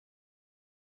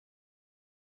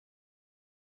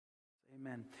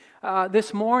Amen.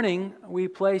 This morning, we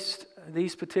placed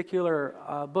these particular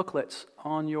booklets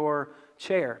on your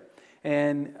chair,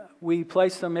 and we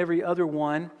place them every other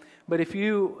one. But if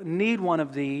you need one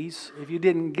of these, if you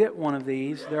didn't get one of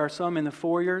these, there are some in the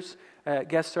foyers,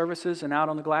 guest services, and out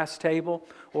on the glass table,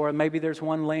 or maybe there's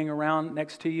one laying around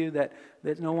next to you that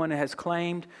no one has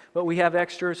claimed, but we have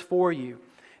extras for you.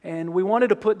 And we wanted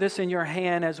to put this in your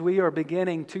hand as we are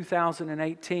beginning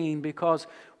 2018 because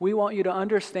we want you to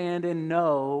understand and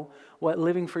know what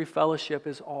Living Free Fellowship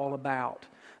is all about.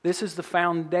 This is the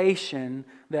foundation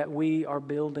that we are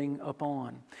building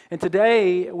upon. And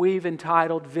today we've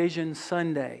entitled Vision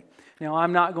Sunday. Now,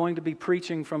 I'm not going to be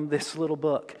preaching from this little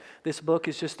book. This book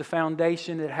is just the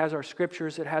foundation. It has our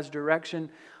scriptures. It has direction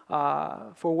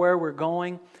for where we're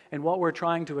going and what we're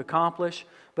trying to accomplish.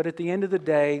 But at the end of the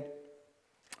day,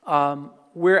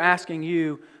 we're asking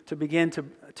you to begin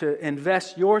to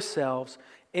invest yourselves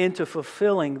into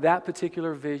fulfilling that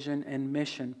particular vision and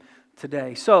mission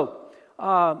today. So,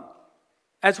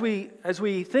 as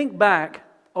we think back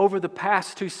over the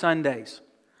past two Sundays,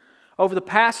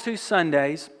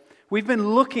 we've been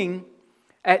looking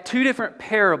at two different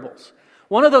parables.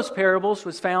 One of those parables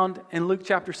was found in Luke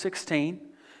chapter 16,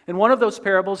 and one of those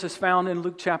parables is found in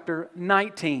Luke chapter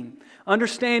 19.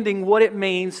 Understanding what it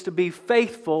means to be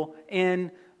faithful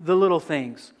in the little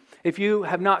things. If you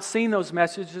have not seen those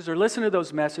messages or listened to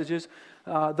those messages,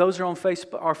 those are on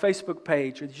our Facebook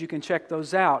page. You can check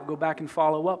those out. Go back and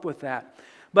follow up with that.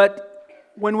 But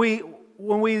when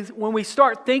we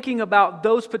start thinking about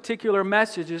those particular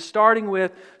messages, starting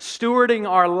with stewarding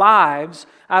our lives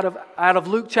out of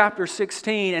Luke chapter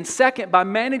 16, and second, by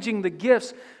managing the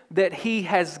gifts that He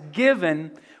has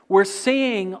given, we're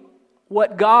seeing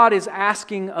what God is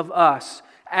asking of us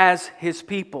as His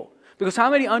people. Because how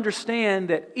many understand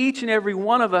that each and every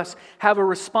one of us have a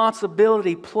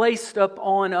responsibility placed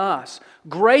upon us?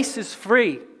 Grace is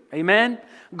free. Amen?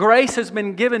 Grace has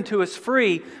been given to us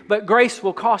free, but grace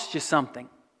will cost you something.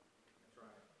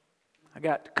 I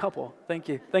got a couple. Thank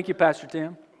you. Thank you, Pastor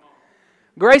Tim.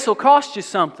 Grace will cost you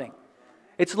something.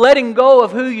 It's letting go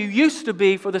of who you used to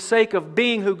be for the sake of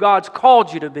being who God's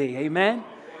called you to be. Amen?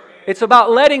 It's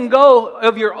about letting go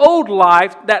of your old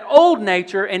life, that old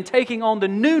nature, and taking on the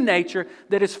new nature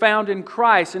that is found in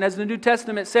Christ. And as the New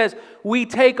Testament says, we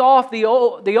take off the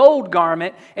old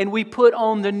garment and we put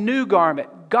on the new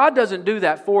garment. God doesn't do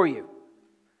that for you.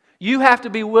 You have to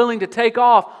be willing to take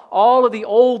off all of the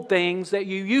old things that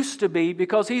you used to be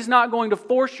because He's not going to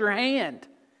force your hand.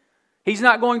 He's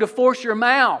not going to force your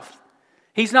mouth.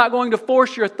 He's not going to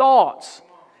force your thoughts.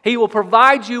 He will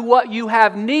provide you what you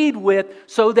have need with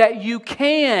so that you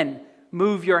can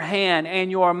move your hand and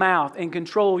your mouth and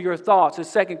control your thoughts.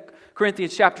 It's 2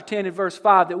 Corinthians chapter 10 and verse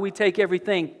 5 that we take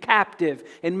everything captive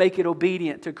and make it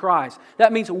obedient to Christ.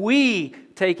 That means we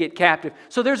take it captive.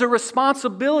 So there's a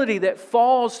responsibility that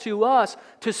falls to us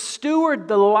to steward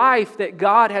the life that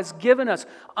God has given us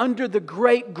under the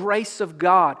great grace of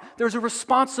God. There's a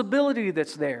responsibility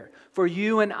that's there for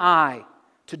you and I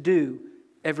to do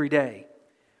every day.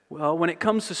 Well, when it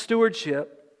comes to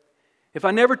stewardship, if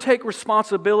I never take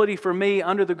responsibility for me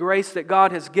under the grace that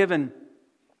God has given,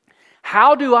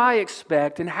 how do I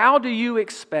expect and how do you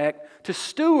expect to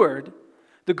steward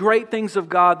the great things of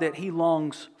God that He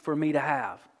longs for me to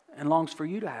have and longs for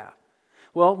you to have?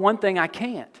 Well, one thing I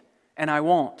can't and I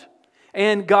won't.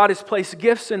 And God has placed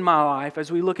gifts in my life,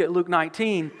 as we look at Luke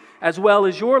 19, as well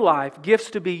as your life,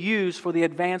 gifts to be used for the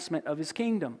advancement of His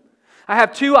kingdom. I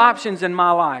have two options in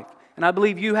my life. And I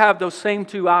believe you have those same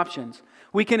two options.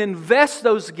 We can invest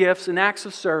those gifts in acts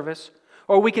of service,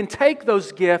 or we can take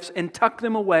those gifts and tuck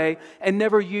them away and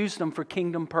never use them for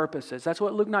kingdom purposes. That's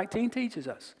what Luke 19 teaches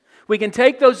us. We can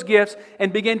take those gifts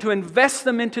and begin to invest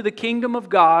them into the kingdom of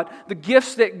God, the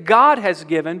gifts that God has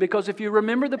given, because if you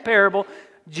remember the parable,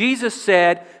 Jesus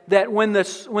said that when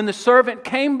the servant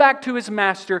came back to his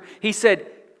master, he said,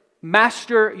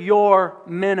 "Master, your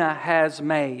mina has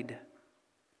made."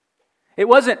 It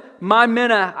wasn't, my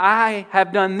mina, I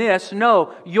have done this.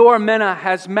 No, your mina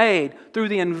has made through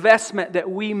the investment that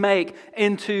we make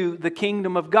into the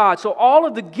kingdom of God. So all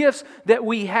of the gifts that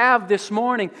we have this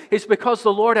morning is because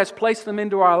the Lord has placed them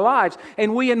into our lives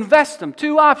and we invest them.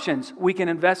 Two options. We can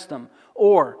invest them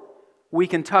or we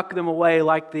can tuck them away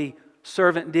like the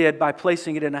servant did by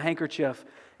placing it in a handkerchief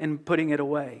and putting it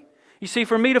away. You see,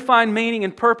 for me to find meaning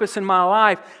and purpose in my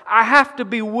life, I have to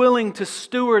be willing to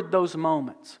steward those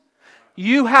moments.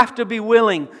 You have to be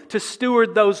willing to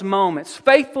steward those moments,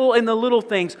 faithful in the little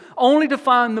things, only to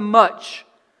find the much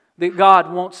that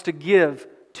God wants to give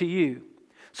to you.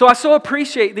 So I so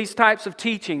appreciate these types of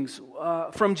teachings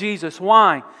from Jesus.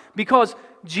 Why? Because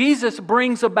Jesus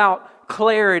brings about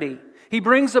clarity. He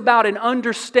brings about an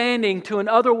understanding to an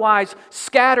otherwise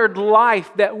scattered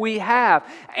life that we have.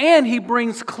 And He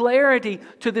brings clarity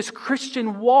to this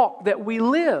Christian walk that we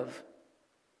live.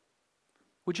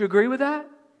 Would you agree with that?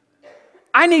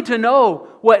 I need to know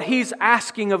what He's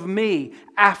asking of me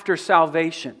after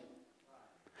salvation.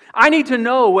 I need to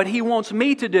know what He wants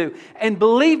me to do. And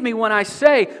believe me when I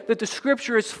say that the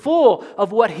Scripture is full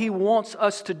of what He wants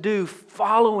us to do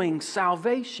following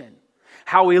salvation.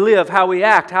 How we live, how we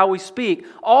act, how we speak,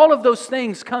 all of those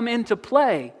things come into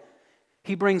play.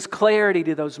 He brings clarity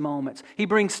to those moments. He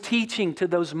brings teaching to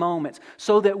those moments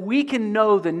so that we can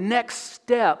know the next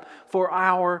step for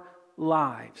our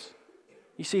lives.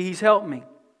 You see, He's helped me,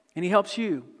 and He helps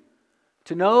you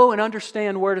to know and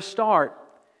understand where to start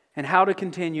and how to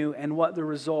continue and what the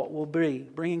result will be,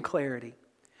 bringing clarity.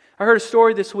 I heard a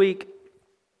story this week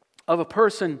of a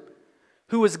person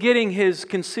who was getting his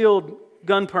concealed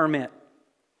gun permit,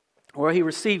 or he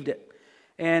received it.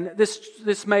 And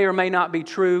this may or may not be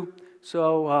true,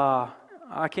 so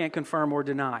I can't confirm or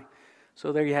deny.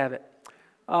 So there you have it.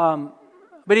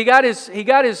 But he got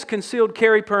his concealed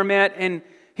carry permit, and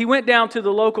he went down to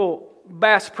the local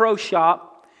Bass Pro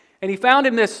Shop, and he found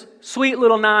him this sweet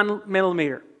little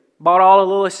 9mm. Bought all the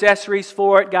little accessories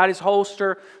for it, got his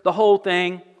holster, the whole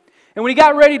thing. And when he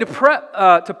got ready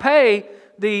to pay,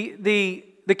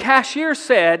 the cashier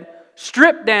said,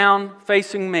 "Strip down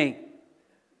facing me."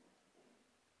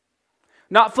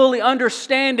 Not fully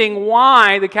understanding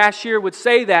why the cashier would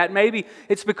say that. Maybe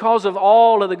it's because of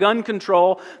all of the gun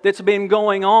control that's been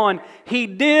going on. He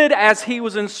did as he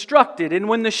was instructed. And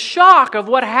when the shock of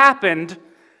what happened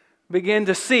began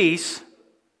to cease,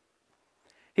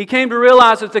 he came to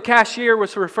realize that the cashier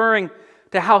was referring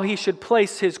to how he should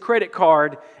place his credit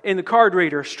card in the card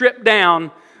reader. Strip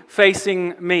down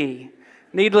facing me.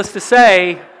 Needless to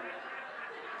say,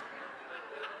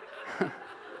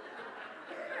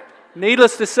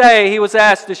 he was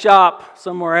asked to shop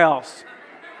somewhere else.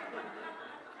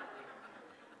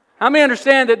 How many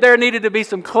understand that there needed to be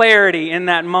some clarity in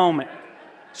that moment?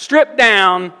 Strip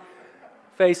down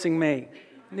facing me.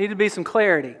 Needed to be some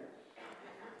clarity.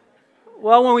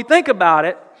 Well, when we think about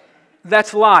it,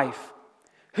 that's life.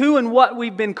 Who and what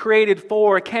we've been created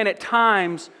for can at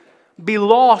times be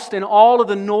lost in all of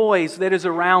the noise that is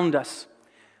around us.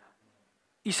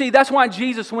 You see, that's why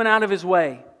Jesus went out of His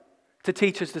way to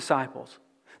teach His disciples.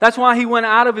 That's why He went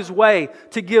out of His way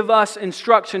to give us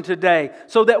instruction today,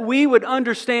 so that we would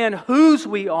understand whose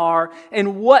we are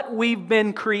and what we've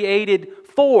been created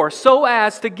for, so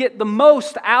as to get the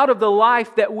most out of the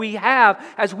life that we have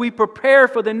as we prepare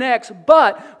for the next.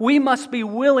 But we must be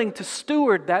willing to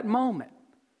steward that moment,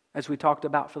 as we talked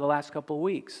about for the last couple of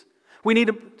weeks. We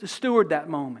need to steward that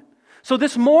moment. So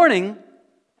this morning,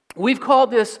 we've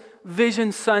called this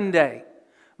Vision Sunday.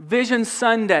 Vision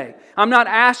Sunday. I'm not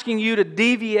asking you to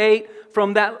deviate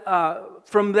from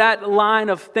that line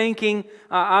of thinking.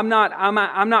 I'm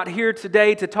not here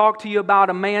today to talk to you about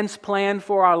a man's plan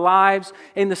for our lives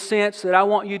in the sense that I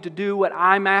want you to do what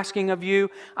I'm asking of you.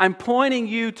 I'm pointing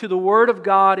you to the Word of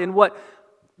God and what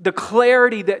the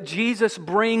clarity that Jesus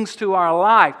brings to our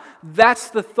life. That's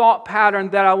the thought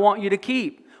pattern that I want you to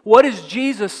keep. What is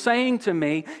Jesus saying to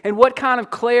me, and what kind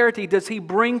of clarity does He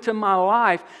bring to my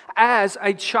life as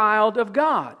a child of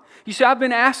God? You see, I've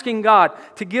been asking God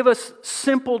to give us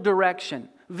simple direction,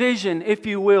 vision, if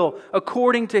you will,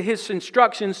 according to His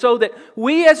instructions, so that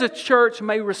we as a church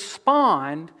may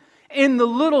respond in the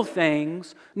little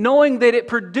things, knowing that it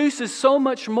produces so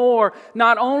much more,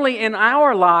 not only in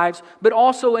our lives, but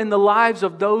also in the lives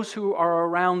of those who are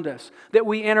around us, that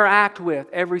we interact with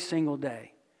every single day.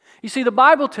 You see, the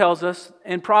Bible tells us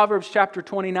in Proverbs chapter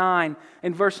 29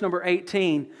 and verse number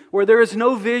 18, where there is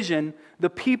no vision, the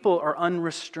people are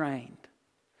unrestrained.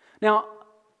 Now,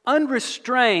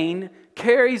 unrestrained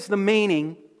carries the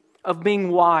meaning of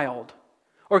being wild,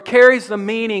 or carries the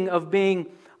meaning of being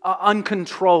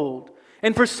uncontrolled.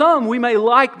 And for some, we may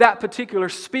like that particular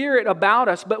spirit about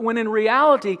us, but when in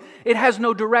reality, it has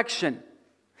no direction.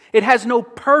 It has no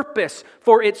purpose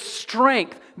for its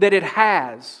strength that it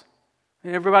has.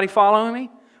 Everybody following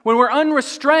me? When we're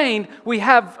unrestrained, we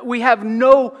have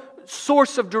no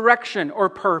source of direction or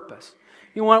purpose.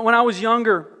 You know, when I was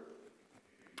younger,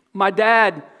 my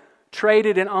dad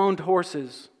traded and owned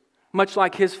horses, much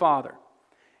like his father.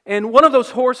 And one of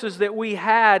those horses that we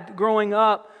had growing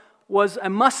up was a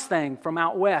Mustang from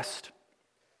out west.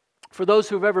 For those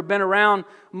who've ever been around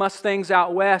Mustangs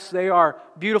out west, they are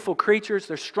beautiful creatures.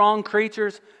 They're strong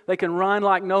creatures. They can run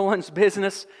like no one's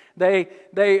business.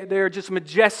 They're just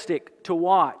majestic to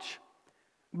watch.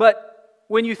 But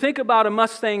when you think about a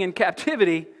Mustang in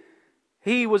captivity,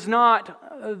 he was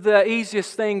not the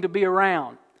easiest thing to be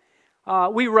around.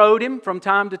 We rode him from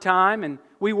time to time, and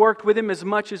we worked with him as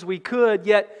much as we could,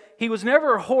 yet he was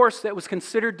never a horse that was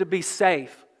considered to be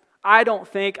safe. I don't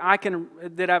think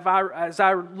as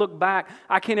I look back,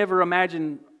 I can't ever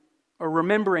imagine or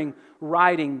remembering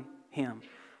riding him.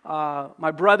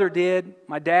 My brother did,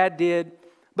 my dad did,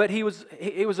 but it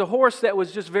was a horse that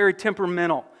was just very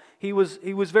temperamental. He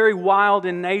was very wild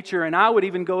in nature, and I would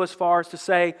even go as far as to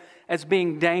say as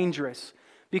being dangerous.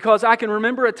 Because I can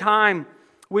remember a time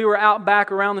we were out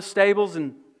back around the stables,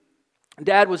 and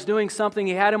Dad was doing something.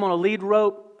 He had him on a lead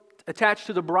rope attached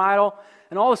to the bridle,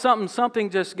 and all of a sudden something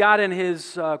just got in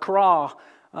his craw.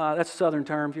 That's a southern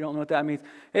term if you don't know what that means.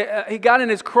 He got in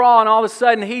his craw, and all of a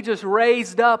sudden he just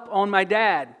raised up on my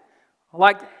dad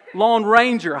like Lone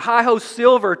Ranger, Hi-Ho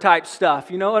Silver type stuff.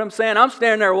 You know what I'm saying? I'm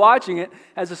standing there watching it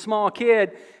as a small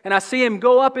kid, and I see him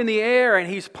go up in the air, and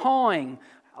he's pawing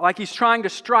like he's trying to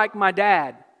strike my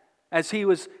dad.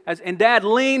 And Dad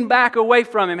leaned back away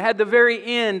from him, had the very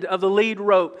end of the lead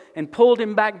rope, and pulled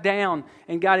him back down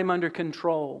and got him under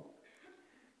control.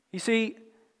 You see,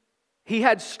 he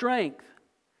had strength,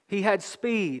 he had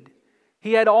speed,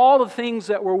 he had all the things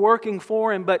that were working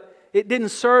for him, but it didn't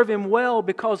serve him well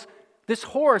because this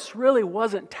horse really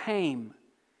wasn't tame.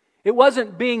 It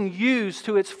wasn't being used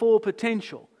to its full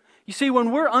potential. You see,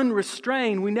 when we're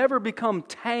unrestrained, we never become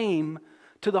tame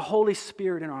to the Holy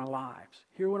Spirit in our lives.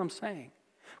 Hear what I'm saying?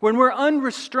 When we're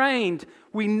unrestrained,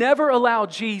 we never allow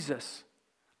Jesus,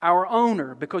 our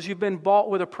owner, because you've been bought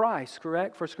with a price,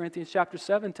 correct? 1 Corinthians chapter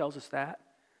 7 tells us that.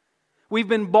 We've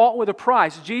been bought with a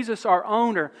price. Jesus, our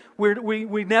owner,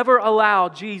 we never allow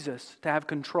Jesus to have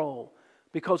control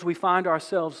because we find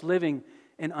ourselves living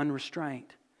in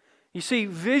unrestraint. You see,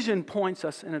 vision points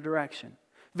us in a direction.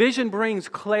 Vision brings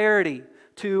clarity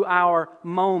to our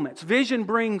moments. Vision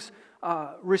brings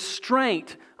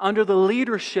restraint under the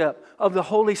leadership of the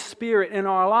Holy Spirit in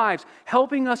our lives,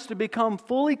 helping us to become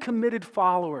fully committed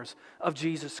followers of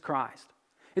Jesus Christ.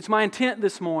 It's my intent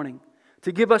this morning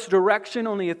to give us direction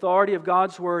on the authority of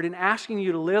God's Word and asking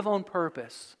you to live on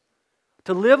purpose.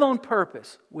 To live on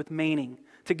purpose with meaning.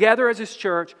 Together as His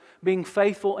church, being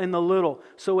faithful in the little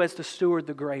so as to steward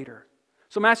the greater.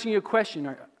 So I'm asking you a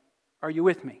question. Are you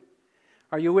with me?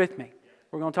 Are you with me?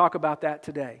 We're going to talk about that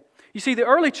today. You see, the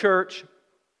early church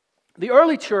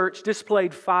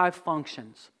displayed 5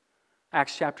 functions.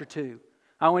 Acts chapter 2.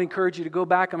 I want to encourage you to go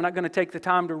back. I'm not going to take the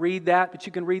time to read that, but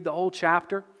you can read the whole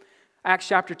chapter. Acts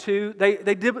chapter 2.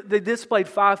 They displayed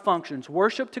 5 functions.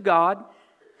 Worship to God,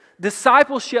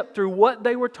 discipleship through what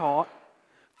they were taught,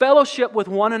 fellowship with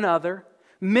one another,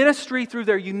 ministry through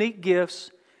their unique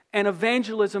gifts, and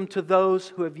evangelism to those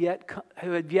who have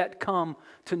yet come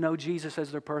to know Jesus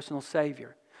as their personal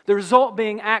Savior. The result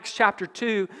being Acts chapter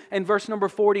 2 and verse number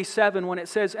 47 when it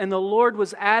says, "And the Lord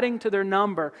was adding to their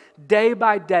number day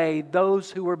by day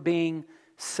those who were being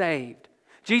saved."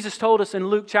 Jesus told us in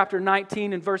Luke chapter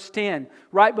 19 and verse 10,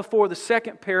 right before the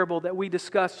second parable that we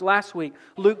discussed last week,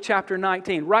 Luke chapter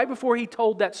 19, right before He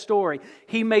told that story,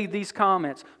 He made these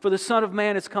comments, "For the Son of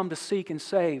Man has come to seek and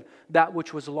save that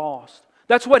which was lost."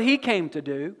 That's what He came to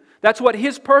do. That's what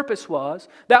His purpose was.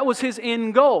 That was His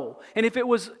end goal. And if it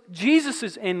was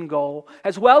Jesus' end goal,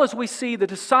 as well as we see the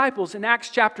disciples in Acts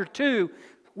chapter 2,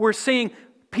 we're seeing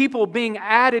people being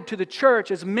added to the church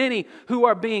as many who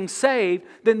are being saved,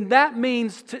 then that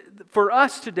means for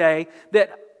us today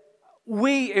that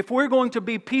if we're going to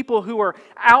be people who are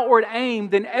outward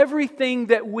aimed, then everything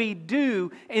that we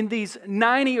do in these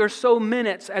 90 or so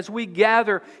minutes as we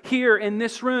gather here in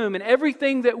this room, and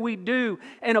everything that we do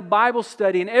in a Bible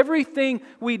study, and everything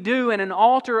we do in an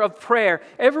altar of prayer,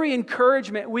 every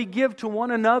encouragement we give to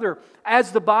one another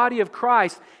as the body of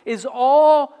Christ is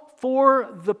all for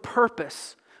the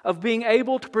purpose of being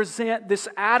able to present this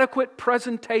adequate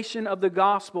presentation of the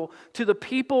gospel to the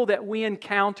people that we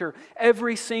encounter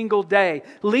every single day,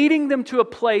 leading them to a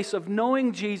place of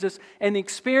knowing Jesus and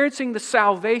experiencing the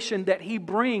salvation that He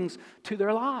brings to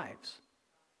their lives.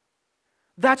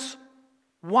 That's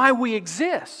why we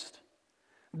exist.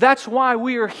 That's why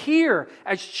we are here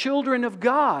as children of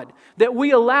God, that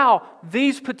we allow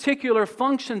these particular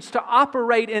functions to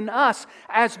operate in us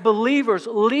as believers,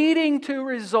 leading to a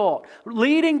result,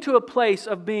 leading to a place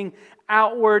of being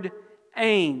outward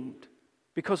aimed,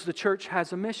 because the church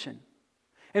has a mission.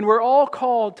 And we're all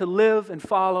called to live and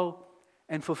follow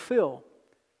and fulfill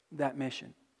that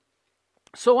mission.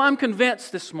 So I'm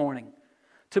convinced this morning,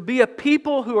 to be a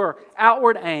people who are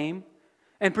outward aim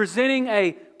and presenting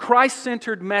a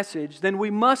Christ-centered message, then we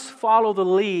must follow the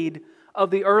lead of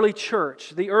the early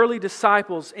church, the early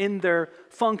disciples in their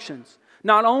functions.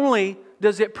 Not only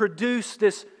does it produce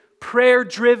this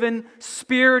prayer-driven,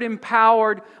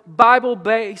 Spirit-empowered,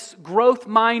 Bible-based,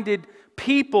 growth-minded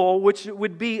people, which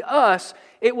would be us,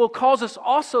 it will cause us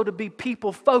also to be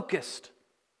people-focused.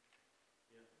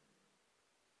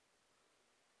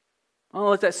 I'll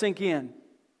let that sink in.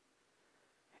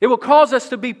 It will cause us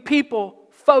to be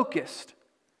people-focused.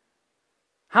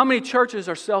 How many churches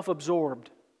are self-absorbed?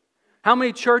 How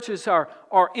many churches are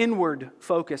inward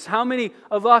focused? How many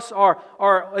of us are,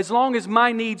 as long as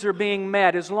my needs are being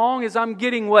met, as long as I'm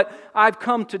getting what I've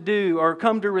come to do or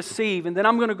come to receive, and then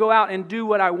I'm going to go out and do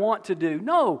what I want to do?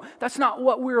 No, that's not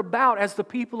what we're about as the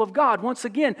people of God. Once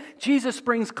again, Jesus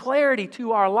brings clarity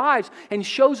to our lives and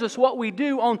shows us what we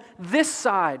do on this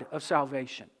side of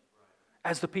salvation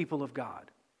as the people of God.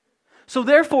 So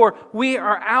therefore, we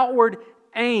are outward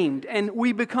aimed and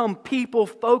we become people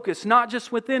focused, not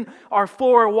just within our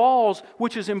four walls,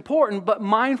 which is important, but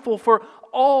mindful for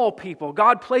all people.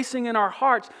 God placing in our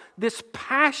hearts this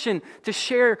passion to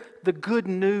share the good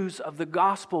news of the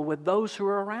gospel with those who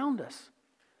are around us.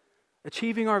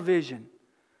 Achieving our vision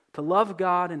to love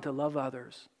God and to love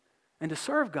others, and to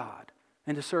serve God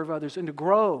and to serve others, and to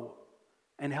grow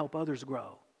and help others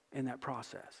grow in that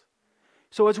process.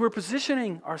 So as we're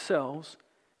positioning ourselves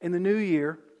in the new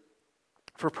year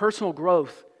for personal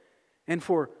growth and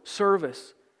for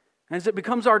service, and as it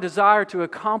becomes our desire to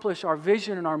accomplish our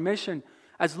vision and our mission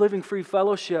as Living Free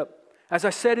Fellowship, as I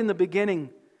said in the beginning,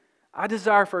 I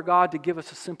desire for God to give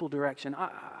us a simple direction.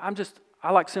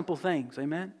 I like simple things,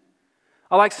 amen?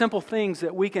 I like simple things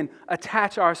that we can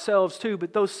attach ourselves to,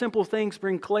 but those simple things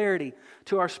bring clarity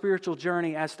to our spiritual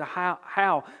journey as to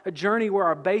how a journey where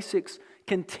our basics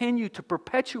continue to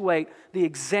perpetuate the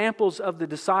examples of the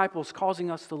disciples, causing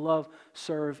us to love,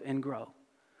 serve, and grow.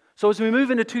 So as we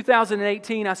move into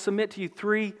 2018, I submit to you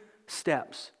 3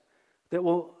 steps that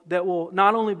will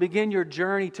not only begin your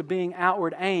journey to being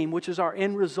outward aim, which is our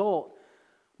end result,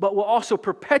 but will also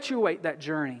perpetuate that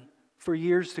journey for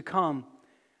years to come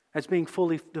as being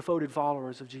fully devoted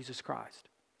followers of Jesus Christ.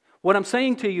 What I'm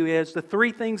saying to you is the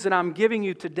 3 things that I'm giving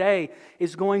you today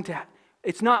is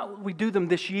it's not we do them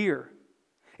this year.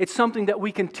 It's something that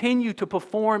we continue to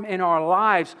perform in our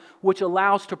lives, which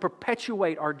allows to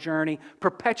perpetuate our journey,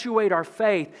 perpetuate our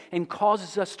faith, and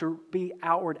causes us to be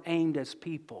outward aimed as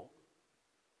people,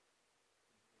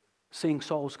 seeing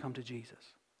souls come to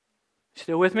Jesus.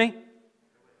 Still with me?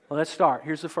 Well, let's start.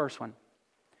 Here's the first one.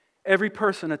 Every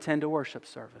person attend a worship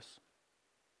service.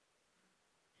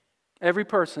 Every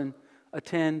person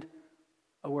attend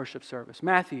a worship service.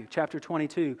 Matthew chapter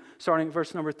 22, starting at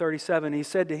verse number 37, he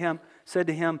said to him,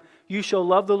 "You shall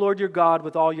love the Lord your God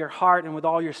with all your heart and with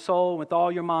all your soul and with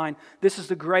all your mind. This is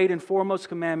the great and foremost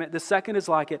commandment. The second is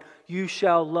like it. You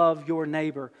shall love your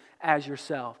neighbor as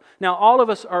yourself." Now, all of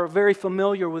us are very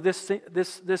familiar with this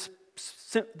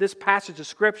passage of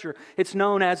Scripture. It's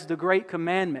known as the Great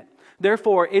Commandment.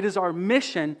 Therefore, it is our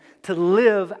mission to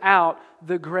live out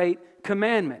the Great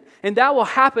Commandment. And that will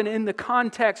happen in the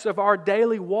context of our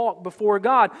daily walk before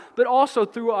God, but also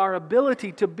through our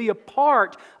ability to be a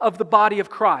part of the body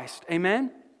of Christ.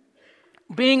 Amen?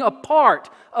 Being a part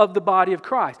of the body of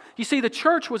Christ. You see, the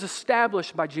church was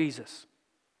established by Jesus.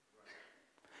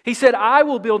 He said, "I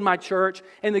will build my church,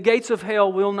 and the gates of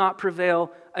hell will not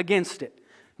prevail against it."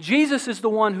 Jesus is the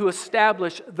one who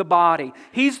established the body.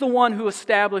 He's the one who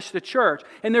established the church.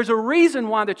 And there's a reason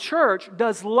why the church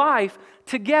does life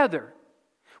together.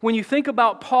 When you think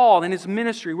about Paul and his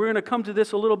ministry, we're going to come to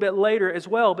this a little bit later as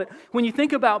well, but when you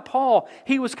think about Paul,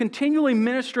 he was continually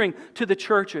ministering to the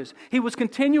churches. He was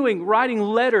continuing writing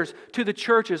letters to the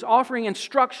churches, offering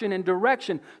instruction and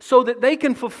direction so that they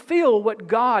can fulfill what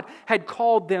God had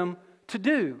called them to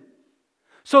do.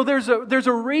 So there's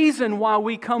a reason why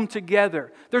we come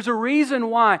together. There's a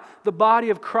reason why the body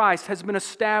of Christ has been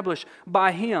established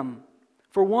by Him.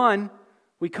 For one,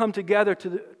 we come together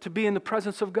to be in the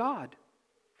presence of God.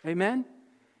 Amen?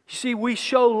 You see, we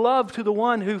show love to the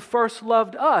one who first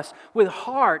loved us with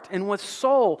heart and with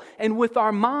soul and with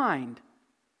our mind.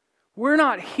 We're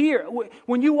not here.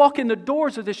 When you walk in the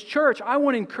doors of this church, I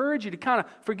want to encourage you to kind of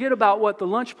forget about what the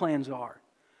lunch plans are.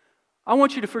 I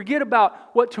want you to forget about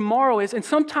what tomorrow is. And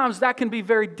sometimes that can be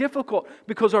very difficult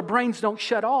because our brains don't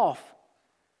shut off.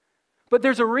 But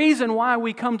there's a reason why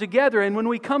we come together. And when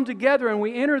we come together and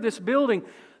we enter this building,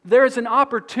 there's an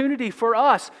opportunity for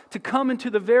us to come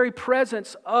into the very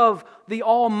presence of the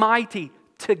Almighty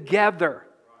together.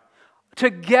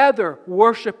 together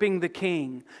worshiping the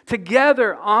King,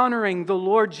 together honoring the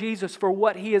Lord Jesus for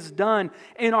what He has done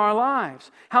in our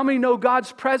lives. How many know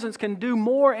God's presence can do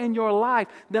more in your life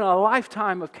than a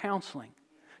lifetime of counseling?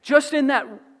 Just in that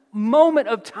moment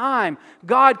of time,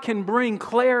 God can bring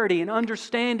clarity and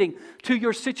understanding to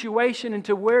your situation and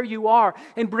to where you are,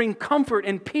 and bring comfort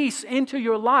and peace into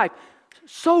your life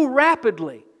so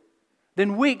rapidly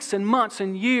than weeks and months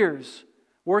and years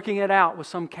working it out with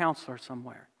some counselor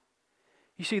somewhere.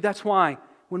 You see, that's why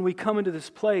when we come into this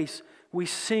place, we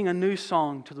sing a new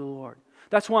song to the Lord.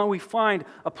 That's why we find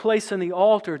a place in the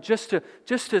altar just to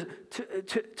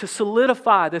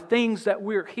solidify the things that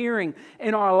we're hearing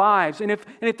in our lives. And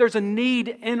if there's a need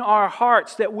in our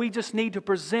hearts that we just need to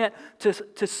present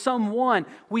to someone,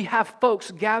 we have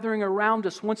folks gathering around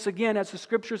us once again, as the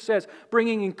Scripture says,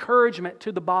 bringing encouragement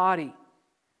to the body.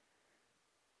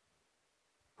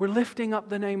 We're lifting up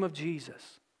the name of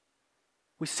Jesus.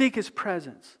 We seek His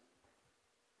presence.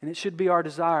 And it should be our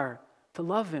desire to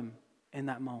love Him in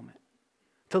that moment.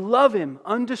 To love Him,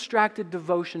 undistracted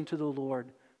devotion to the Lord,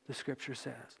 the Scripture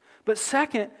says. But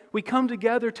second, we come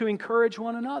together to encourage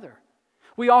one another.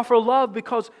 We offer love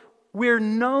because we're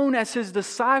known as His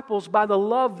disciples by the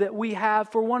love that we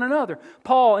have for one another.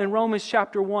 Paul in Romans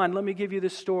chapter 1, let me give you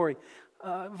this story.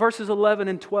 Verses 11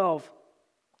 and 12.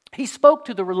 He spoke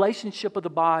to the relationship of the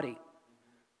body.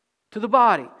 To the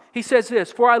body. He says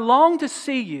this, "For I long to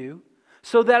see you,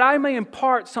 so that I may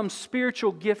impart some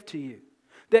spiritual gift to you,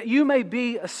 that you may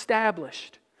be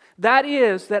established. That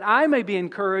is, that I may be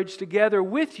encouraged together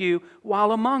with you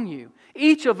while among you,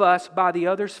 each of us by the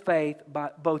other's faith,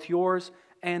 by both yours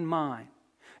and mine."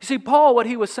 You see, Paul, what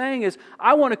he was saying is,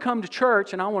 I want to come to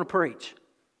church and I want to preach.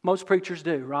 Most preachers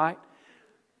do, right?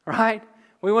 Right?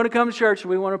 We want to come to church and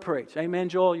we want to preach. Amen,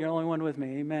 Joel? You're the only one with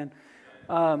me. Amen.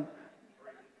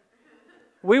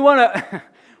 We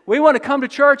want to come to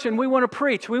church and we want to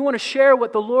preach. We want to share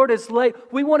what the Lord has laid.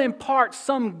 We want to impart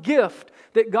some gift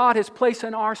that God has placed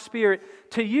in our spirit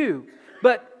to you.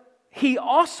 But he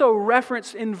also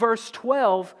referenced in verse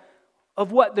 12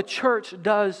 of what the church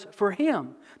does for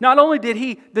him. Not only did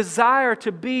he desire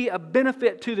to be a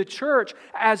benefit to the church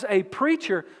as a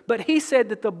preacher, but he said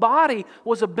that the body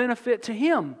was a benefit to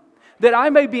him. That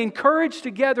I may be encouraged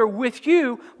together with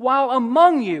you while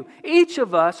among you, each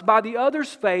of us by the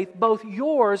other's faith, both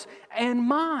yours and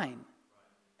mine.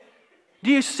 Do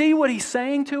you see what he's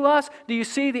saying to us? Do you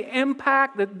see the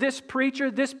impact that this preacher,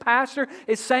 this pastor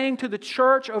is saying to the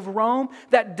church of Rome,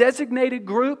 that designated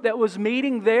group that was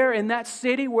meeting there in that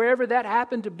city, wherever that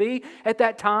happened to be at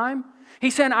that time?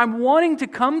 He's saying, I'm wanting to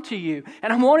come to you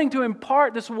and I'm wanting to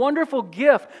impart this wonderful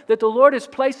gift that the Lord has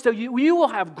placed to you. You will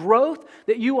have growth,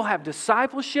 that you will have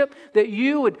discipleship, that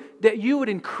you would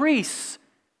increase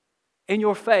in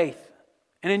your faith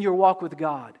and in your walk with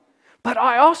God. But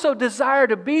I also desire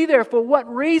to be there. For what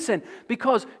reason?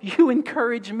 Because you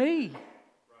encourage me.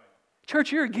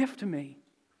 Church, you're a gift to me.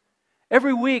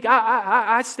 Every week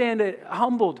I stand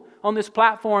humbled on this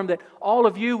platform that all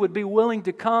of you would be willing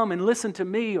to come and listen to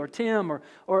me or Tim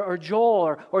or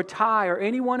Joel or Ty or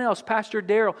anyone else, Pastor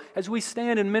Darrell, as we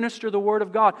stand and minister the Word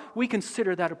of God. We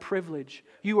consider that a privilege.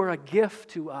 You are a gift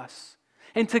to us.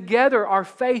 And together our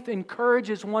faith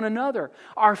encourages one another.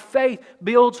 Our faith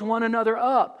builds one another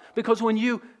up. Because when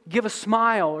you give a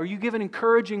smile or you give an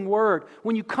encouraging word,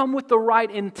 when you come with the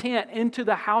right intent into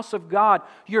the house of God,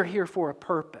 you're here for a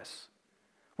purpose.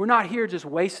 We're not here just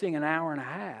wasting an hour and a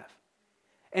half.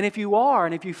 And if you are,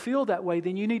 and if you feel that way,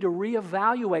 then you need to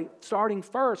reevaluate, starting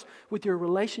first with your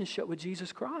relationship with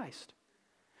Jesus Christ.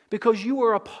 Because you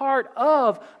are a part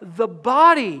of the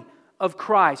body of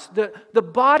Christ, the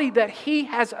body that He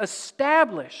has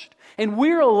established. And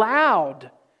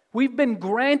we've been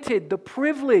granted the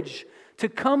privilege to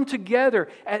come together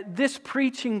at this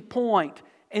preaching point,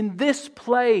 in this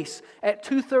place, at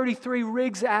 233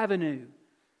 Riggs Avenue,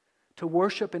 to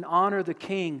worship and honor the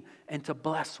King and to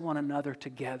bless one another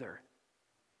together.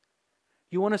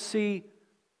 You want to see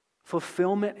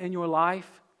fulfillment in your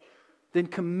life? Then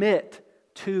commit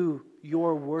to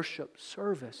your worship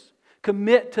service.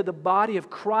 Commit to the body of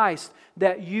Christ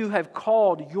that you have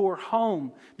called your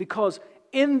home, because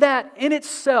in that, in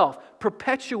itself,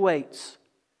 perpetuates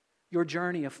your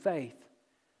journey of faith.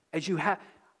 I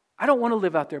don't want to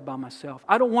live out there by myself.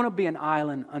 I don't want to be an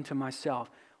island unto myself.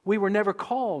 We were never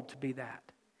called to be that.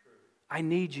 I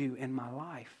need you in my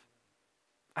life.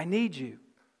 I need you.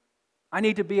 I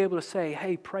need to be able to say,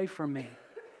 hey, pray for me.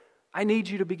 I need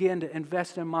you to begin to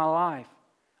invest in my life.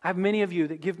 I have many of you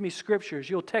that give me scriptures.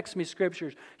 You'll text me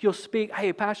scriptures. You'll speak,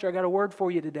 hey, Pastor, I got a word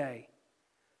for you today.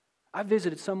 I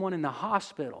visited someone in the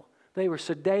hospital They were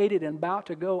sedated and about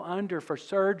to go under for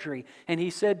surgery. And he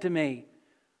said to me,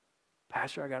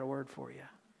 Pastor, I got a word for you.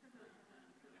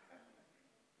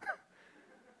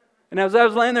 And as I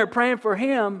was laying there praying for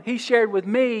him, he shared with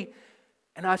me,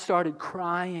 and I started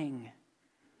crying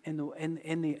in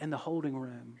the holding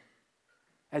room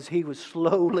as he was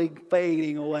slowly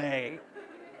fading away.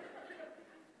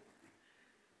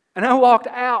 And I walked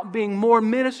out being more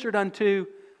ministered unto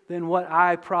than what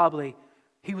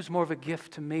he was more of a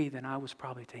gift to me than I was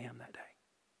probably to him that day.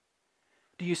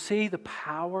 Do you see the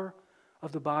power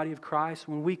of the body of Christ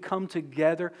when we come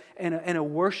together in a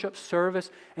worship service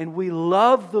and we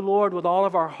love the Lord with all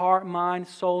of our heart, mind,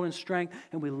 soul, and strength,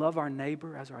 and we love our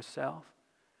neighbor as ourselves?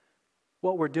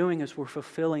 What we're doing is we're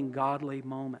fulfilling godly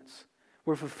moments.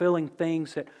 We're fulfilling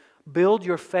things that build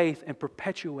your faith and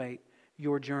perpetuate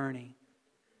your journey.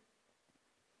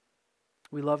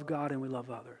 We love God and we love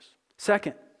others.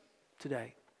 Second,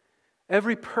 today,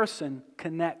 every person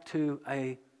connect to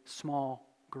a small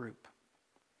group.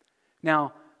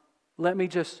 Now, let me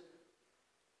just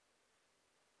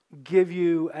give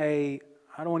you I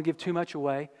don't want to give too much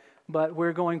away, but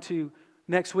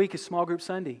next week is Small Group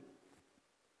Sunday.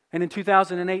 And in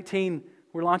 2018,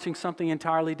 we're launching something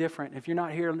entirely different. If you're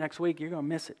not here next week, you're going to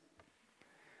miss it.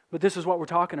 But this is what we're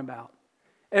talking about.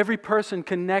 Every person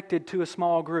connected to a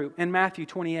small group. In Matthew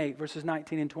 28, verses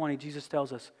 19 and 20, Jesus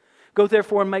tells us, "Go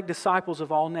therefore and make disciples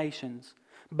of all nations,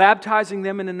 baptizing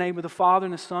them in the name of the Father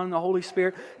and the Son and the Holy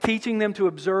Spirit, teaching them to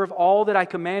observe all that I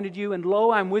commanded you, and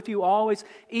lo, I'm with you always,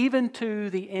 even to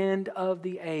the end of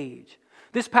the age."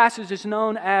 This passage is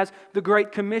known as the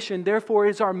Great Commission. Therefore, it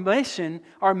is our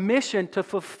mission to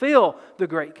fulfill the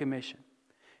Great Commission.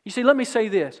 You see, let me say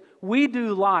this. We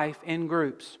do life in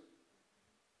groups.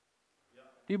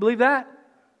 Do you believe that?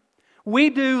 We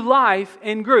do life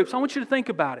in groups. I want you to think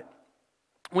about it.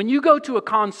 When you go to a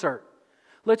concert,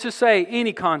 let's just say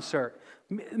any concert,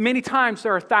 many times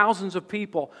there are thousands of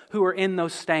people who are in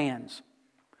those stands.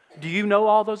 Do you know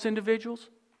all those individuals?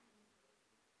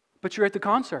 But you're at the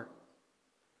concert.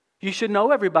 You should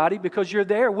know everybody because you're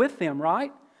there with them,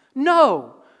 right?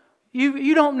 No.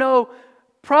 You don't know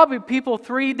probably people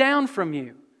 3 down from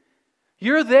you.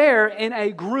 You're there in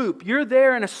a group. You're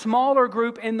there in a smaller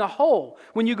group in the whole.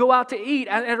 When you go out to eat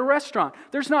at a restaurant,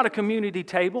 there's not a community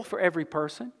table for every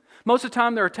person. Most of the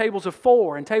time there are tables of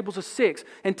 4 and tables of 6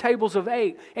 and tables of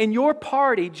 8. And your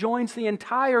party joins the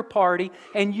entire party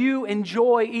and you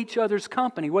enjoy each other's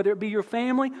company. Whether it be your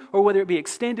family or whether it be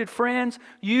extended friends,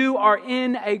 you are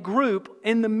in a group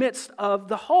in the midst of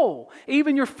the whole.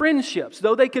 Even your friendships,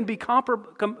 though they can be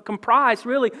comprised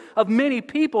really of many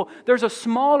people, there's a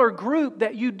smaller group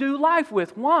that you do life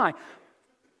with. Why?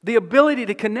 The ability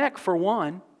to connect, for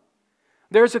one.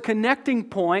 There's a connecting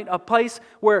point, a place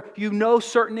where you know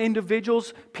certain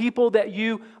individuals, people that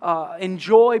you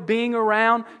enjoy being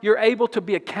around. You're able to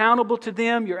be accountable to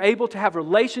them. You're able to have a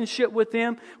relationship with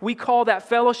them. We call that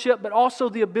fellowship, but also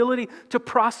the ability to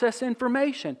process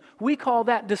information. We call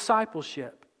that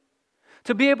discipleship.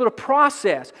 To be able to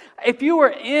process. If you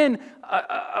were in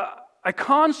a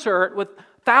concert with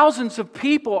thousands of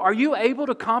people, are you able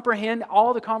to comprehend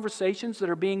all the conversations that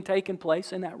are being taken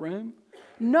place in that room?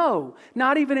 No,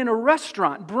 not even in a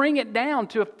restaurant. Bring it down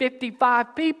to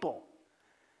 55 people.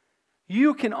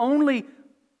 You can only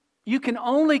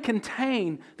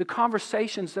contain the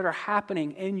conversations that are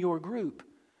happening in your group.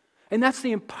 And that's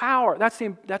the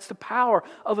power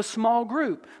of a small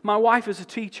group. My wife is a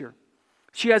teacher.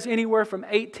 She has anywhere from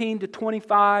 18 to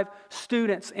 25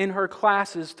 students in her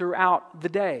classes throughout the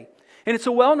day. And it's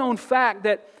a well-known fact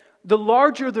that the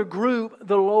larger the group,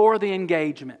 the lower the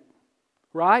engagement.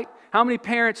 Right? How many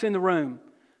parents in the room?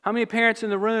 How many parents in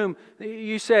the room,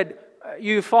 you said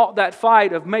you fought that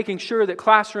fight of making sure that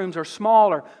classrooms are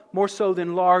smaller more so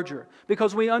than larger?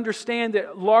 Because we understand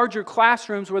that larger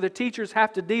classrooms where the teachers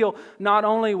have to deal not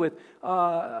only with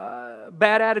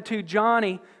bad attitude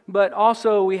Johnny, but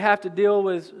also we have to deal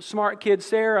with smart kid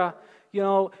Sarah. You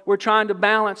know, we're trying to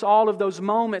balance all of those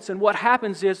moments, and what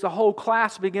happens is the whole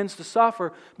class begins to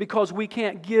suffer because we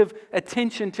can't give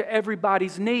attention to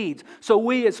everybody's needs. So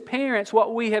we as parents,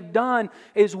 what we have done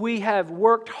is we have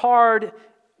worked hard,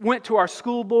 went to our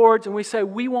school boards, and we say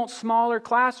we want smaller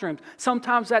classrooms.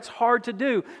 Sometimes that's hard to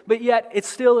do, but yet it's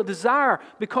still a desire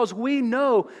because we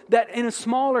know that in a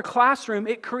smaller classroom,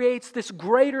 it creates this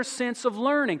greater sense of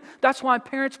learning. That's why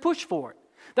parents push for it.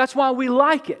 That's why we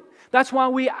like it. That's why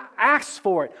we ask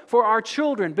for it for our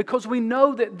children, because we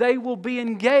know that they will be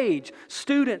engaged.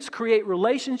 Students create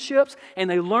relationships and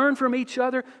they learn from each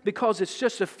other because it's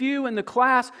just a few in the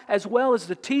class as well as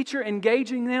the teacher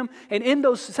engaging them. And in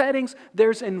those settings,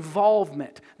 there's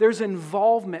involvement. There's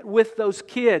involvement with those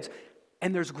kids,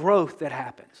 and there's growth that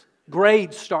happens.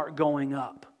 Grades start going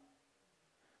up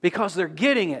because they're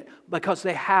getting it, because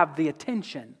they have the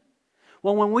attention.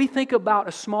 Well, when we think about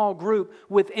a small group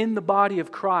within the body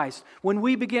of Christ, when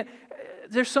we begin,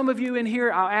 there's some of you in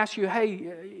here, I'll ask you,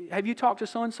 hey, have you talked to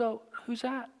so-and-so? Who's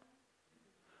that?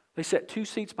 They sit 2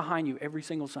 seats behind you every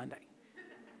single Sunday.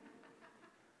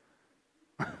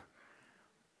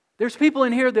 There's people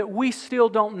in here that we still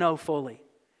don't know fully.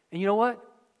 And you know what?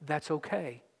 That's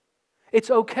okay. It's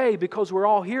okay because we're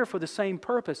all here for the same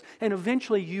purpose. And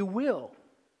eventually you will.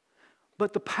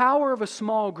 But the power of a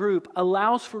small group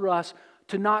allows for us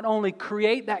to not only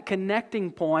create that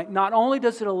connecting point, not only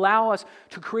does it allow us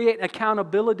to create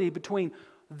accountability between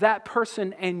that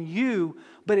person and you,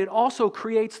 but it also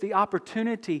creates the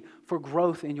opportunity for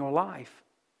growth in your life.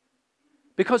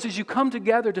 Because as you come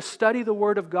together to study the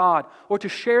Word of God, or to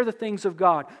share the things of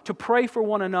God, to pray for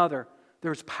one another,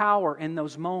 there's power in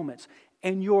those moments.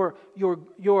 And your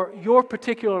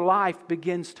particular life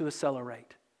begins to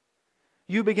accelerate.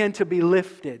 You begin to be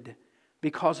lifted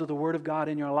because of the Word of God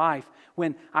in your life.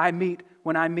 When I meet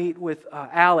with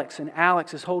Alex, and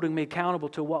Alex is holding me accountable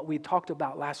to what we talked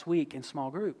about last week in small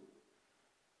group.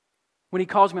 When he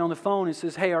calls me on the phone and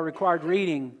says, hey, our required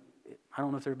reading, I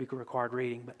don't know if there would be required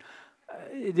reading, but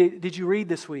did you read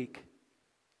this week?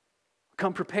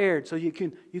 Come prepared so you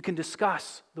can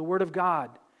discuss the Word of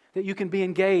God, that you can be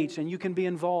engaged and you can be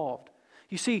involved.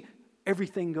 You see,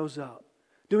 everything goes up.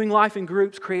 Doing life in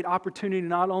groups create opportunity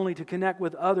not only to connect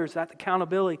with others, that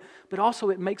accountability, but also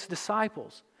it makes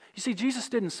disciples. You see, Jesus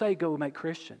didn't say go make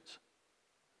Christians.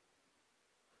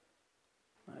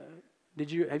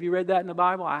 Have you read that in the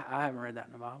Bible? I haven't read that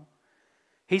in the Bible.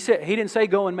 He didn't say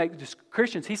go and make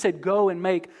Christians. He said go and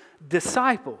make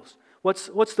disciples.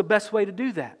 What's the best way to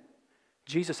do that?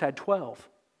 Jesus had 12.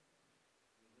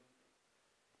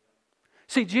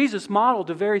 See, Jesus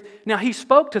modeled now he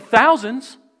spoke to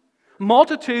thousands,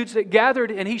 multitudes that gathered,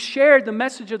 and he shared the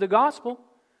message of the gospel.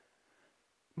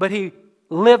 But he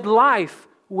lived life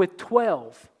with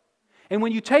 12. And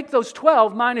when you take those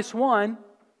 12 minus 1,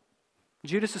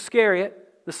 Judas Iscariot,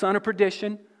 the son of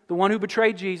perdition, the one who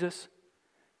betrayed Jesus,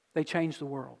 they changed the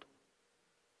world.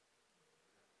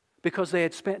 Because they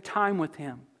had spent time with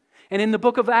him. And in the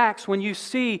book of Acts, when you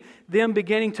see them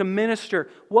beginning to minister,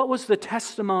 what was the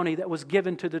testimony that was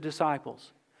given to the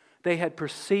disciples? They had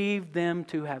perceived them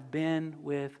to have been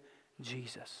with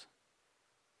Jesus.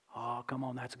 Oh, come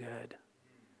on, that's good.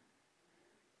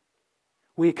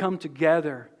 We come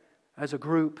together as a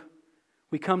group.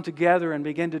 We come together and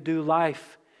begin to do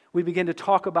life. We begin to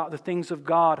talk about the things of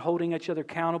God, holding each other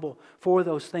accountable for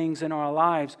those things in our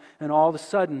lives. And all of a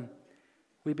sudden,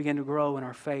 we begin to grow in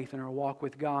our faith and our walk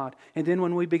with God. And then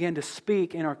when we begin to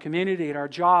speak in our community, at our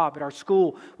job, at our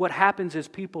school, what happens is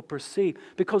people perceive.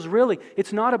 Because really,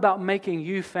 it's not about making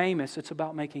you famous, it's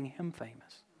about making Him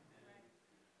famous.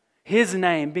 His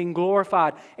name being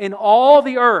glorified in all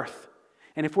the earth.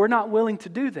 And if we're not willing to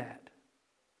do that,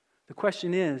 the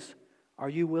question is, are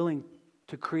you willing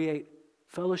to create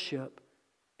fellowship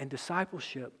and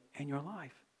discipleship in your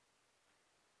life?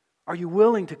 Are you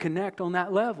willing to connect on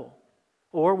that level?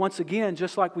 Or once again,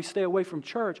 just like we stay away from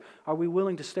church, are we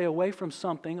willing to stay away from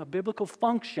something, a biblical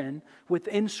function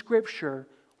within Scripture?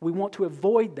 We want to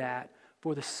avoid that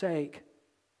for the sake,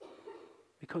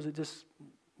 because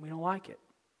we don't like it.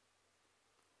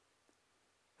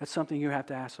 That's something you have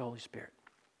to ask the Holy Spirit.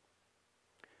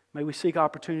 May we seek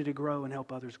opportunity to grow and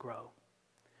help others grow.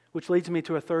 Which leads me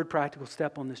to a third practical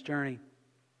step on this journey.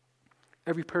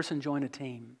 Every person join a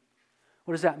team.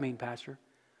 What does that mean, Pastor?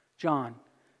 John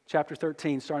chapter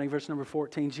 13, starting verse number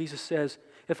 14, Jesus says,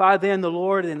 if I then, the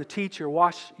Lord and the teacher,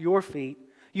 wash your feet,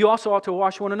 you also ought to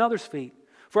wash one another's feet.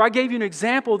 For I gave you an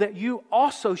example that you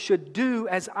also should do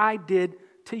as I did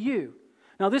to you.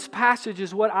 Now this passage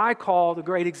is what I call the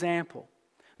great example.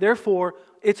 Therefore,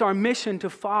 it's our mission to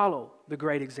follow the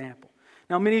great example.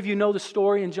 Now many of you know the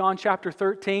story in John chapter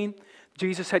 13.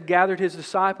 Jesus had gathered His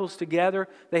disciples together.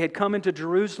 They had come into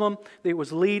Jerusalem. It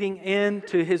was leading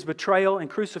into His betrayal and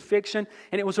crucifixion.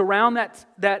 And it was around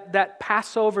that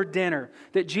Passover dinner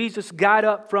that Jesus got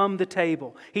up from the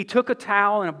table. He took a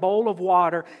towel and a bowl of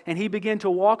water, and He began to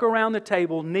walk around the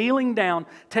table, kneeling down,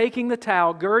 taking the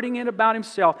towel, girding it about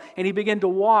Himself, and He began to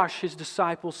wash His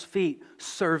disciples' feet,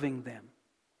 serving them.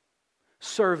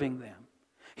 Serving them.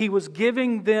 He was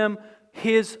giving them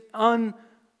His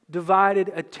undivided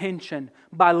attention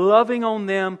by loving on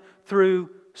them through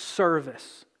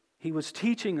service. He was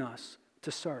teaching us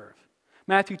to serve.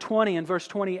 Matthew 20 and verse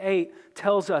 28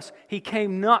 tells us He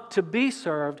came not to be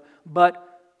served,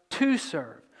 but to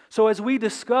serve. So as we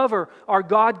discover our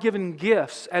God-given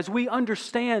gifts, as we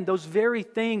understand those very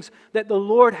things that the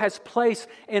Lord has placed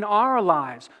in our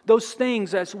lives, those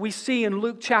things as we see in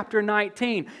Luke chapter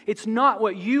 19, it's not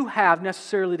what you have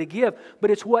necessarily to give,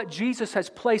 but it's what Jesus has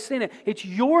placed in it. It's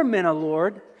your manna,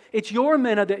 Lord. It's your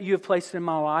manna that you have placed in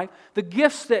my life. The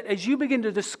gifts that, as you begin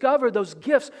to discover those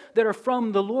gifts that are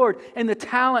from the Lord and the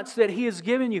talents that He has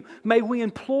given you, may we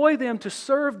employ them to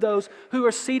serve those who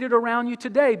are seated around you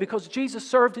today, because Jesus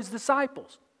served His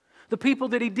disciples, the people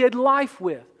that He did life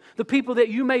with, the people that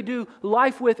you may do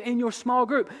life with in your small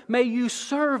group. May you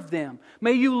serve them.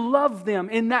 May you love them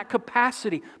in that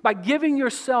capacity by giving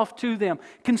yourself to them,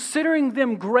 considering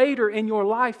them greater in your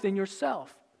life than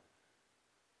yourself.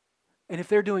 And if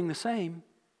they're doing the same,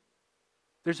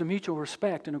 there's a mutual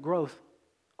respect and a growth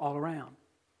all around.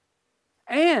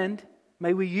 And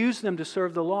may we use them to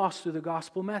serve the lost through the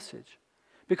gospel message.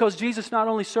 Because Jesus not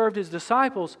only served His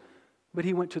disciples, but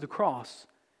He went to the cross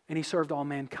and He served all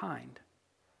mankind,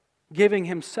 giving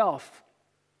Himself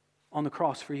on the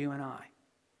cross for you and I.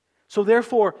 So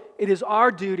therefore, it is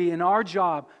our duty and our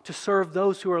job to serve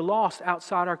those who are lost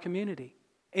outside our community,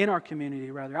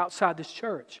 outside this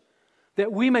church.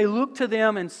 That we may look to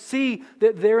them and see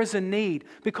that there is a need.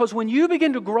 Because when you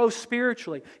begin to grow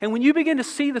spiritually, and when you begin to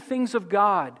see the things of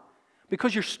God,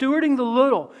 because you're stewarding the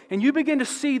little, and you begin to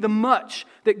see the much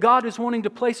that God is wanting to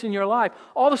place in your life,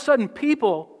 all of a sudden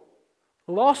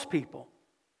lost people,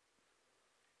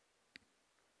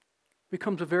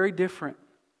 becomes a very different.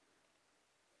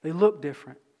 They look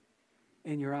different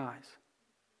in your eyes.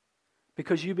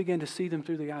 Because you begin to see them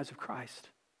through the eyes of Christ.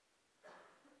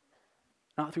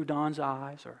 Not through Don's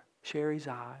eyes, or Sherry's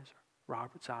eyes, or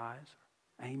Robert's eyes,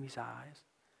 or Amy's eyes,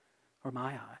 or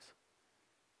my eyes.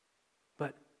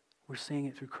 But we're seeing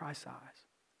it through Christ's eyes.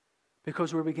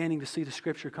 Because we're beginning to see the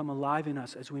Scripture come alive in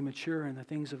us as we mature in the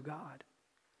things of God.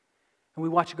 And we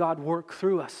watch God work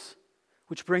through us,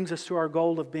 which brings us to our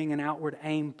goal of being an outward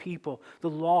aim people, the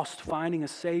lost finding a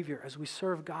Savior as we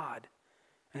serve God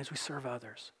and as we serve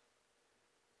others.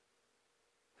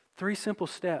 3 simple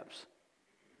steps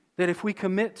that if we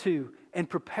commit to and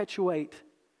perpetuate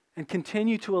and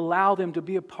continue to allow them to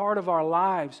be a part of our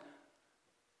lives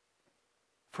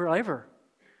forever,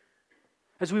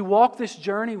 as we walk this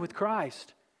journey with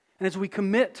Christ and as we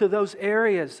commit to those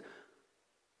areas,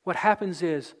 what happens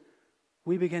is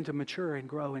we begin to mature and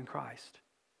grow in Christ.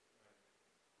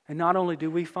 And not only do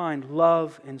we find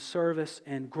love and service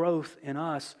and growth in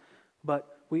us, but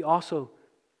we also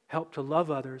help to love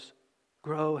others,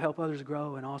 help others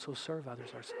grow, and also serve others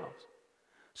ourselves.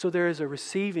 So there is a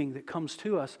receiving that comes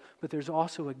to us, but there's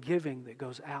also a giving that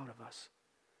goes out of us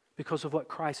because of what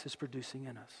Christ is producing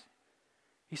in us.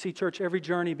 You see, church, every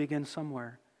journey begins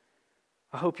somewhere.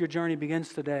 I hope your journey begins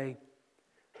today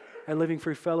at Living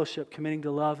Free Fellowship, committing to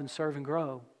love and serve and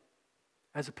grow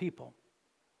as a people.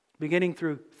 Beginning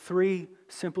through 3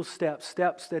 simple steps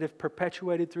that if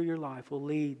perpetuated through your life will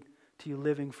lead to you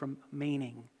living from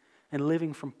meaning and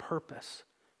living from purpose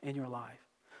in your life.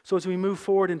 So as we move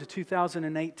forward into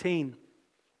 2018,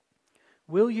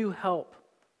 will you help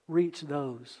reach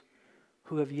those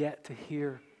who have yet to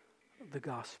hear the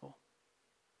gospel?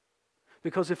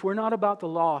 Because if we're not about the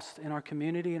lost in our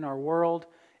community, in our world,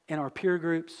 in our peer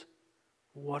groups,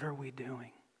 what are we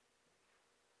doing?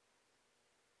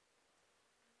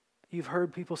 You've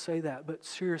heard people say that, but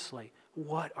seriously,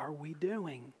 what are we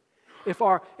doing? If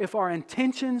our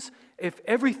intentions, if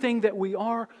everything that we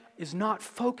are is not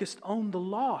focused on the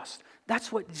lost.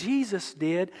 That's what Jesus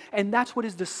did, and that's what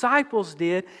His disciples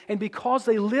did. And because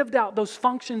they lived out those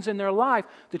functions in their life,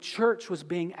 the church was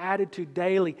being added to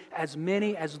daily, as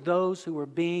many as those who were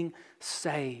being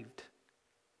saved.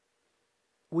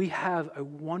 We have a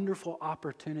wonderful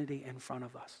opportunity in front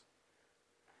of us.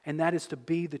 And that is to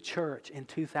be the church in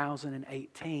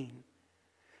 2018.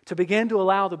 To begin to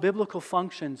allow the biblical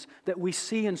functions that we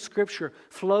see in Scripture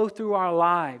flow through our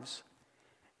lives.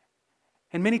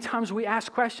 And many times we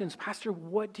ask questions, Pastor,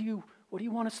 what do you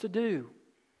want us to do?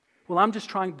 Well, I'm just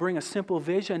trying to bring a simple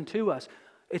vision to us.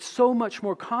 It's so much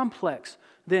more complex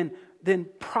than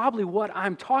probably what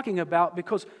I'm talking about,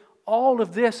 because all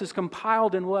of this is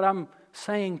compiled in what I'm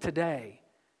saying today.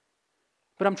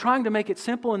 But I'm trying to make it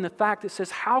simple in the fact that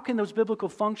says, how can those biblical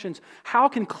functions, how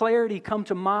can clarity come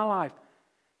to my life?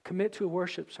 Commit to a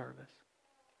worship service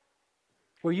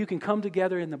where you can come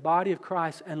together in the body of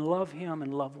Christ and love Him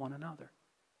and love one another.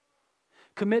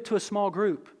 Commit to a small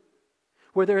group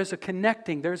where there is a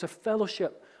connecting, there's a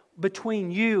fellowship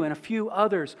between you and a few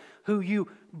others who you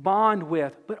bond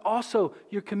with, but also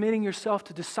you're committing yourself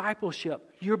to discipleship.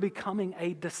 You're becoming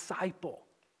a disciple.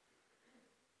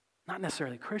 Not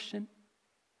necessarily Christian.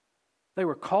 They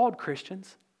were called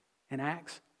Christians in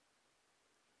Acts,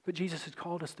 but Jesus has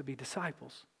called us to be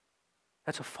disciples.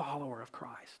 That's a follower of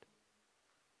Christ.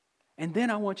 And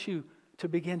then I want you to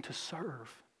begin to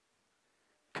serve.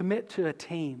 Commit to a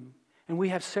team. And we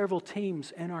have several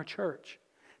teams in our church.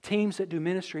 Teams that do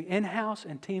ministry in-house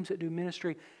and teams that do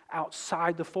ministry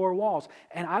outside the four walls.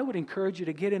 And I would encourage you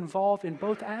to get involved in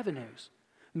both avenues.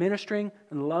 Ministering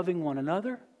and loving one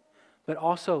another, but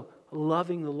also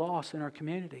loving the lost in our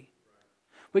community.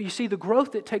 But you see, the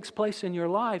growth that takes place in your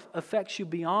life affects you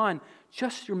beyond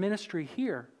just your ministry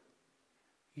here.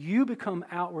 You become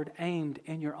outward aimed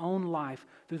in your own life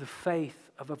through the faith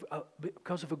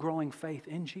because of a growing faith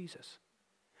in Jesus.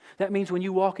 That means when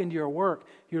you walk into your work,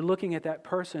 you're looking at that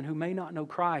person who may not know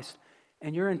Christ,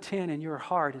 and your intent in your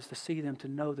heart is to see them to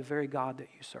know the very God that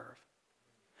you serve.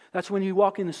 That's when you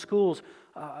walk in the schools,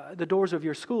 the doors of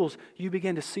your schools, you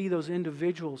begin to see those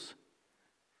individuals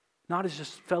not as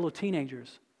just fellow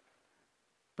teenagers,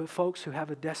 but folks who have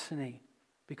a destiny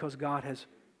because God has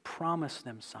promised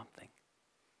them something.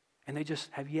 And they just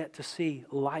have yet to see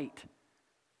light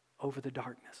over the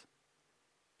darkness.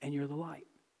 And you're the light.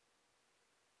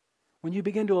 When you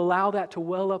begin to allow that to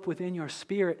well up within your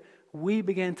spirit, we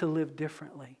begin to live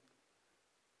differently.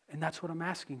 And that's what I'm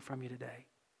asking from you today.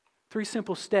 3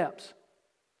 simple steps.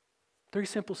 3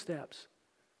 simple steps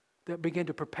that begin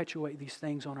to perpetuate these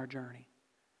things on our journey.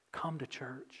 Come to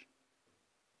church.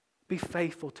 Be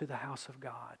faithful to the house of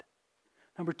God.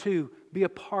 Number 2, be a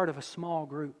part of a small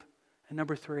group. And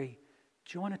number 3,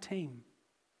 join a team.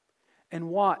 And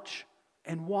watch,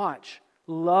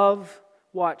 love,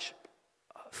 watch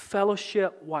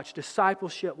fellowship, watch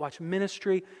discipleship, watch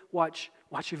ministry, watch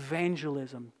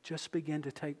evangelism just begin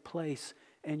to take place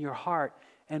in your heart.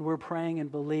 And we're praying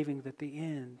and believing that the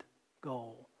end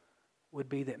goal would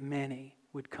be that many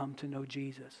would come to know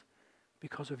Jesus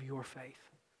because of your faith.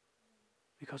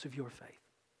 Because of your faith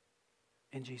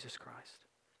in Jesus Christ.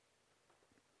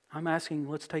 I'm asking,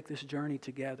 let's take this journey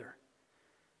together,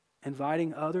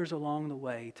 inviting others along the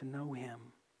way to know Him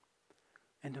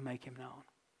and to make Him known.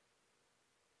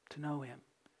 To know Him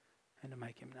and to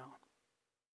make Him known.